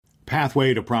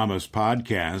Pathway to Promise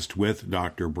podcast with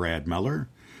Dr. Brad Miller,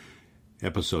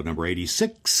 episode number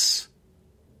 86,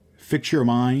 Fix Your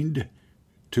Mind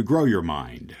to Grow Your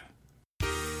Mind.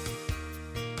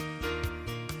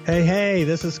 Hey,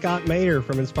 this is Scott Mater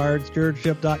from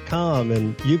InspiredStewardship.com,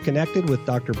 and you've connected with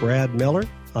Dr. Brad Miller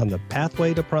on the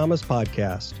Pathway to Promise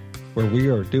podcast, where we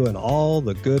are doing all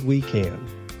the good we can.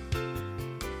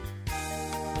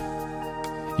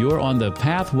 You're on the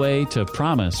Pathway to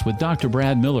Promise with Dr.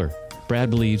 Brad Miller. Brad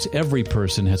believes every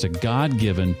person has a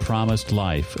God-given promised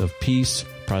life of peace,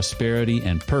 prosperity,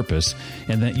 and purpose,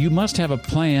 and that you must have a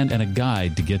plan and a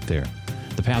guide to get there.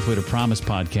 The Pathway to Promise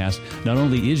podcast not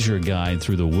only is your guide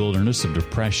through the wilderness of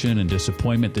depression and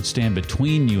disappointment that stand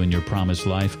between you and your promised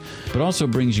life, but also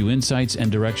brings you insights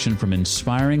and direction from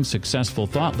inspiring, successful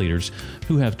thought leaders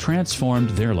who have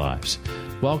transformed their lives.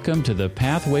 Welcome to the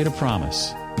Pathway to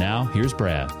Promise. Now, here's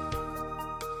Brad.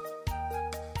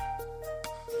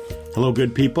 Hello,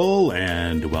 good people,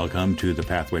 and welcome to the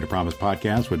Pathway to Promise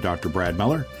podcast with Dr. Brad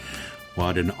Miller.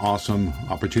 What an awesome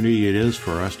opportunity it is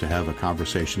for us to have a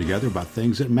conversation together about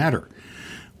things that matter.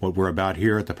 What we're about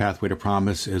here at the Pathway to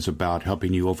Promise is about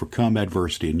helping you overcome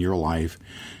adversity in your life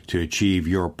to achieve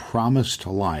your promised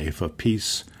life of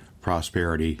peace,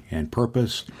 prosperity, and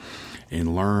purpose,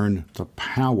 and learn the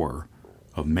power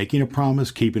of making a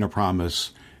promise, keeping a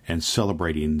promise, and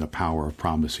celebrating the power of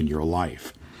promise in your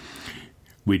life.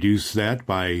 We do that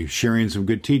by sharing some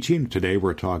good teaching. Today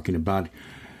we're talking about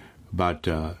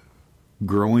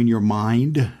growing your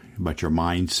mind, about your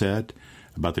mindset,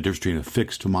 about the difference between a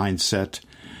fixed mindset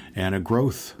and a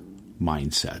growth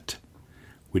mindset.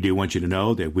 We do want you to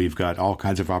know that we've got all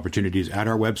kinds of opportunities at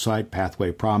our website,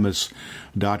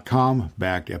 pathwaypromise.com,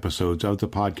 backed episodes of the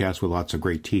podcast with lots of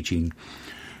great teaching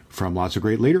from lots of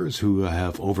great leaders who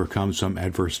have overcome some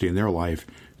adversity in their life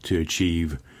to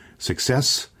achieve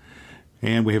success.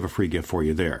 And we have a free gift for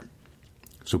you there.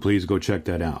 So please go check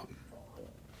that out.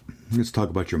 Let's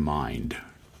talk about your mind.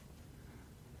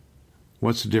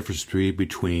 What's the difference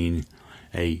between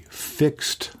a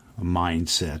fixed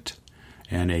mindset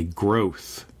and a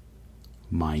growth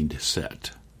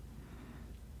mindset?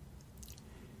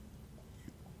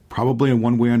 Probably in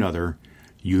one way or another,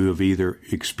 you have either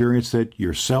experienced it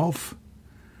yourself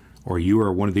or you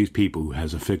are one of these people who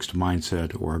has a fixed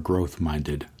mindset or a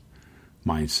growth-minded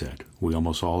mindset. We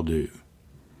almost all do.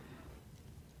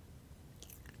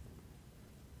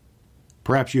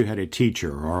 Perhaps you had a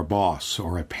teacher or a boss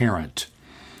or a parent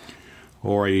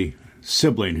or a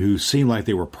sibling who seemed like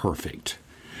they were perfect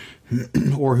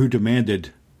or who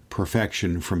demanded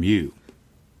perfection from you.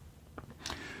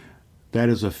 That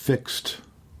is a fixed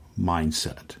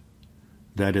mindset.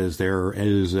 That is, there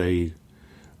is a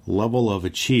level of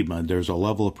achievement, there's a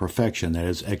level of perfection that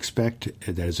is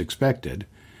expected,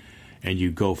 and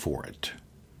you go for it.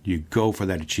 You go for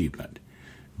that achievement.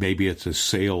 Maybe it's a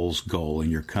sales goal in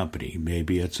your company.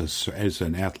 Maybe it's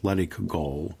an athletic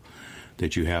goal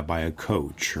that you have by a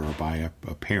coach or by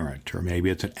a parent, or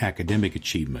maybe it's an academic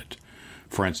achievement.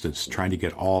 For instance, trying to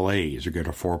get all A's or get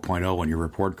a 4.0 on your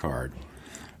report card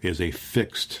is a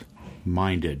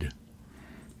fixed-minded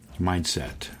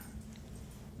mindset.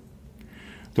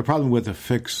 The problem with a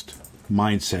fixed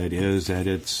mindset is that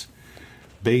it's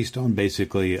based on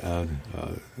basically a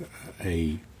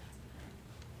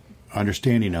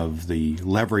understanding of the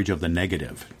leverage of the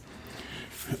negative,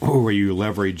 where you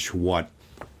leverage what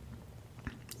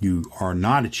you are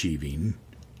not achieving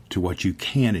to what you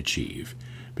can achieve,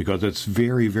 because it's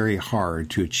very, very hard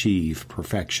to achieve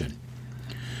perfection.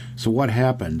 So what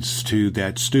happens to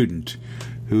that student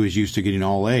who is used to getting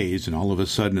all A's and all of a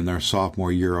sudden in their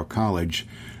sophomore year of college,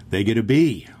 they get a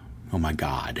B? Oh my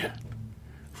God.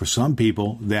 For some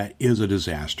people, that is a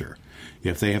disaster.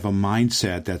 If they have a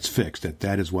mindset that's fixed,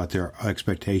 that is what their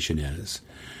expectation is,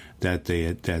 that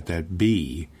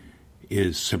B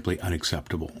is simply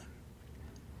unacceptable.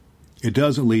 It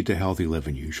doesn't lead to healthy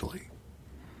living usually.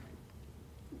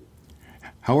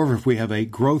 However, if we have a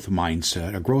growth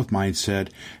mindset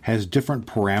has different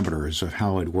parameters of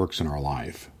how it works in our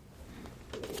life.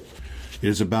 It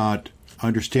is about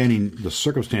understanding the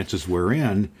circumstances we're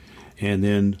in and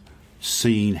then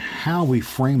seeing how we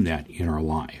frame that in our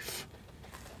life.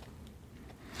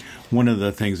 One of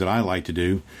the things that I like to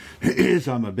do is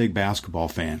I'm a big basketball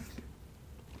fan,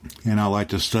 and I like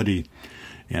to study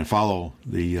and follow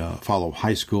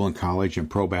high school and college and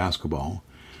pro basketball,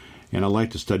 and I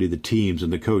like to study the teams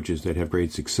and the coaches that have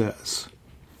great success.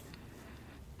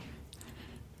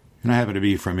 And I happen to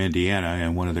be from Indiana,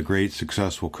 and one of the great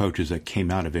successful coaches that came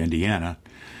out of Indiana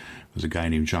was a guy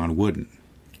named John Wooden,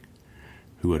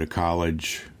 who at a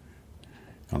college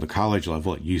on the college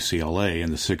level at UCLA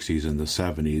in the 60s and the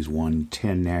 70s, won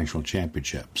 10 national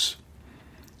championships.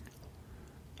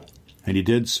 And he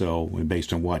did so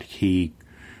based on what he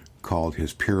called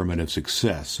his pyramid of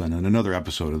success. And in another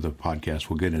episode of the podcast,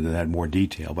 we'll get into that in more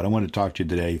detail. But I want to talk to you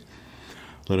today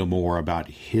a little more about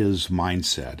his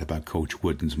mindset, about Coach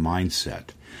Wooden's mindset,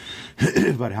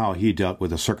 about how he dealt with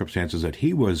the circumstances that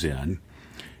he was in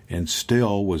and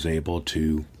still was able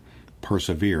to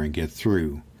persevere and get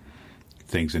through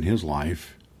things in his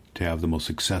life to have the most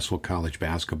successful college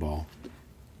basketball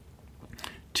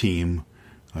team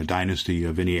dynasty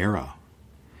of any era.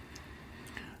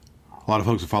 A lot of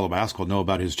folks that follow basketball know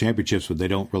about his championships, but they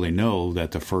don't really know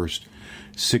that the first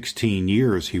 16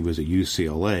 years he was at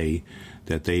UCLA,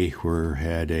 that they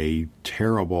had a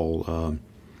terrible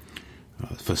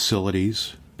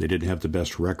facilities. They didn't have the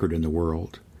best record in the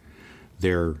world.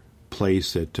 Their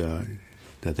place that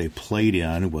they played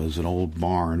in was an old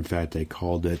barn. In fact, they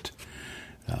called it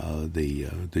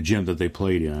the gym that they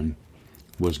played in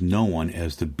was known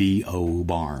as the B.O.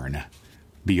 barn.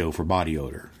 B.O. for body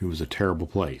odor. It was a terrible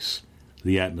place.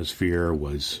 The atmosphere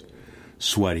was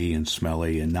sweaty and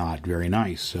smelly and not very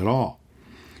nice at all.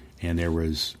 And it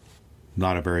wasn't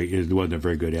a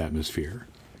very good atmosphere.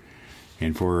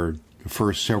 And for the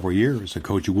first several years that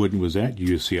Coach Wooden was at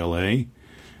UCLA,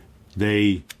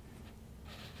 they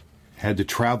had to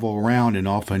travel around and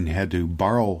often had to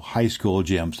borrow high school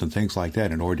gyms and things like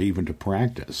that in order even to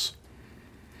practice.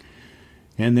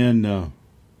 And then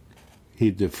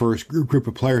the first group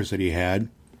of players that he had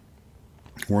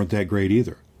weren't that great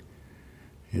either.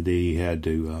 And they had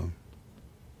to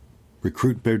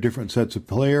recruit different sets of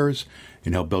players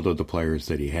and help build up the players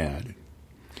that he had.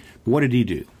 But what did he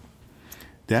do?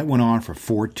 That went on for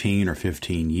 14 or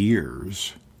 15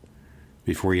 years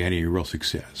before he had any real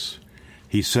success.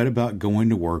 He set about going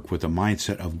to work with a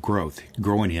mindset of growth,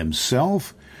 growing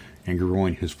himself and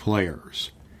growing his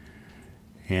players.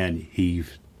 And he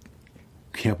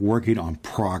kept working on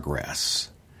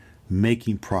progress,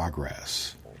 making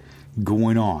progress,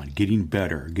 going on, getting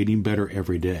better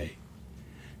every day.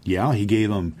 Yeah, he gave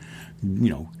them,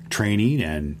 training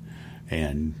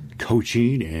and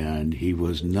coaching, and he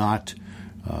was not,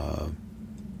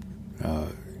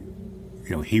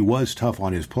 he was tough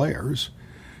on his players.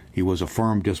 He was a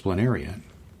firm disciplinarian.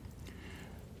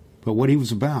 But what he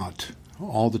was about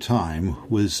all the time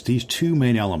was these two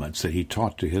main elements that he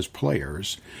taught to his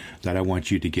players that I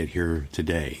want you to get here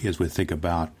today as we think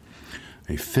about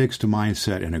a fixed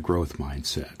mindset and a growth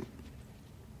mindset.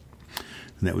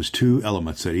 And that was two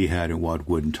elements that he had in what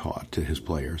Wooden taught to his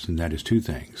players, and that is two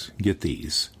things. Get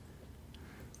these.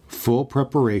 Full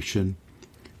preparation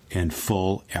and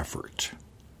full effort.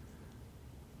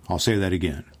 I'll say that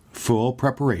again. Full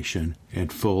preparation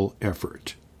and full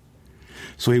effort.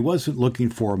 So he wasn't looking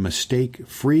for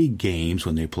mistake-free games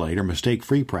when they played or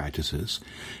mistake-free practices.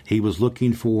 He was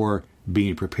looking for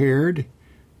being prepared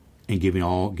and giving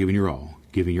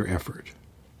your effort.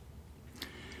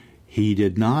 He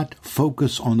did not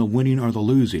focus on the winning or the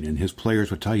losing, and his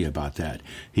players would tell you about that.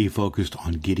 He focused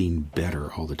on getting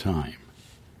better all the time.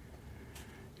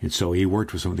 And so he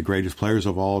worked with some of the greatest players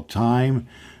of all time,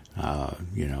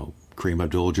 Kareem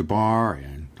Abdul-Jabbar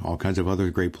and all kinds of other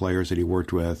great players that he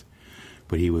worked with.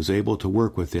 But he was able to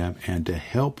work with them and to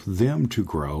help them to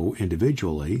grow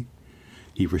individually.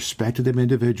 He respected them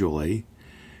individually,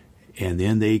 and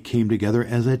then they came together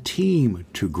as a team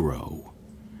to grow.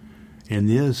 And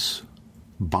this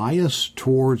bias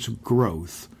towards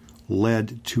growth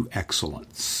led to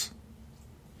excellence.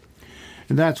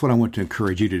 And that's what I want to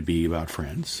encourage you to be about,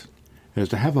 friends, is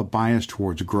to have a bias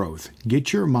towards growth.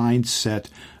 Get your mind set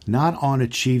not on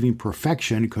achieving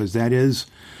perfection, because that is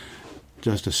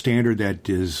just a standard that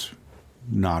is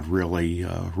not really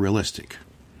realistic.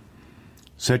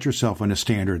 Set yourself on a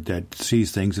standard that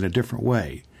sees things in a different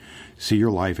way. See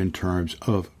your life in terms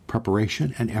of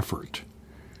preparation and effort.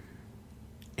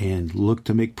 And look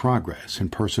to make progress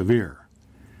and persevere.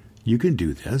 You can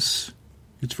do this.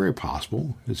 It's very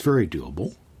possible. It's very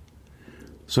doable.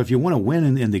 So if you want to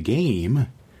win in the game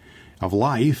of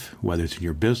life, whether it's in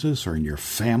your business or in your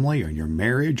family or in your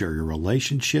marriage or your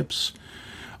relationships,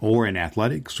 or in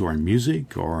athletics, or in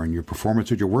music, or in your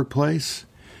performance at your workplace,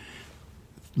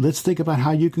 let's think about how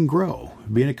you can grow.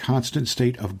 Be in a constant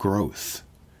state of growth.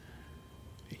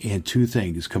 And two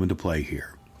things come into play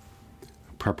here.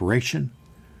 Preparation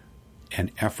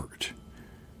and effort.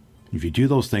 If you do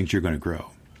those things, you're going to grow.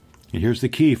 And here's the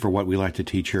key for what we like to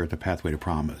teach here at the Pathway to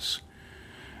Promise.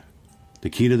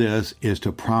 The key to this is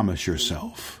to promise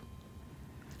yourself.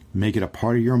 Make it a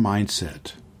part of your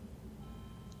mindset.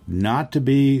 Not to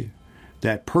be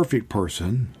that perfect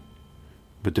person,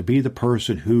 but to be the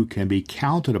person who can be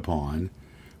counted upon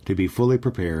to be fully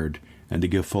prepared and to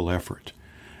give full effort.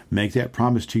 Make that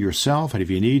promise to yourself, and if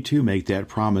you need to, make that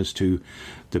promise to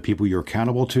the people you're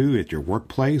accountable to at your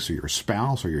workplace, or your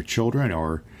spouse, or your children,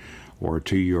 or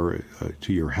to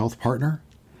your health partner,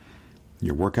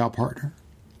 your workout partner.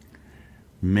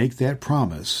 Make that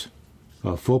promise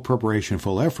of full preparation,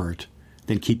 full effort,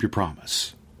 then keep your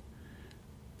promise.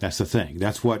 That's the thing.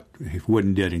 That's what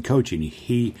Wooden did in coaching.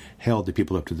 He held the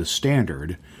people up to the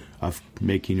standard of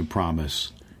making a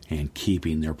promise and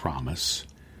keeping their promise,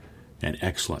 and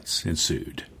excellence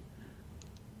ensued.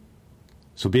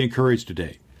 So be encouraged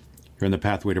today. You're on the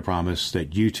pathway to promise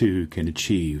that you too can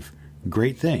achieve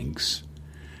great things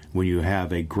when you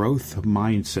have a growth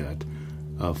mindset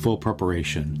of full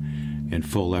preparation and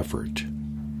full effort.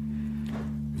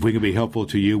 If we can be helpful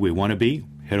to you, we want to be.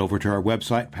 Head over to our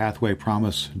website,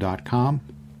 pathwaypromise.com.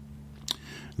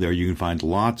 There you can find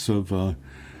lots of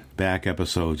back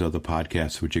episodes of the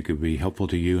podcast, which could be helpful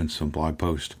to you, and some blog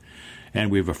posts. And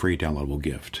we have a free downloadable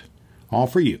gift, all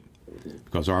for you,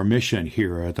 because our mission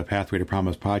here at the Pathway to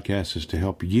Promise podcast is to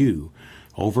help you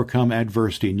overcome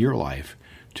adversity in your life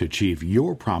to achieve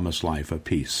your promised life of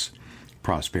peace,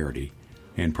 prosperity,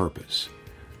 and purpose.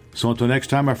 So until next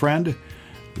time, my friend,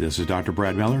 this is Dr.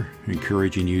 Brad Miller,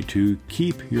 encouraging you to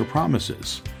keep your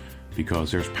promises,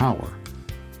 because there's power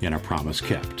in a promise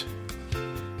kept.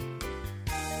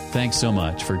 Thanks so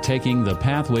much for taking the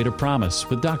Pathway to Promise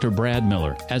with Dr. Brad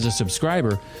Miller. As a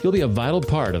subscriber, you'll be a vital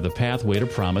part of the Pathway to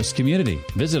Promise community.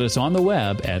 Visit us on the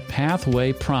web at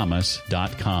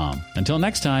pathwaypromise.com. Until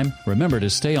next time, remember to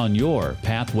stay on your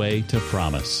Pathway to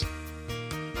Promise.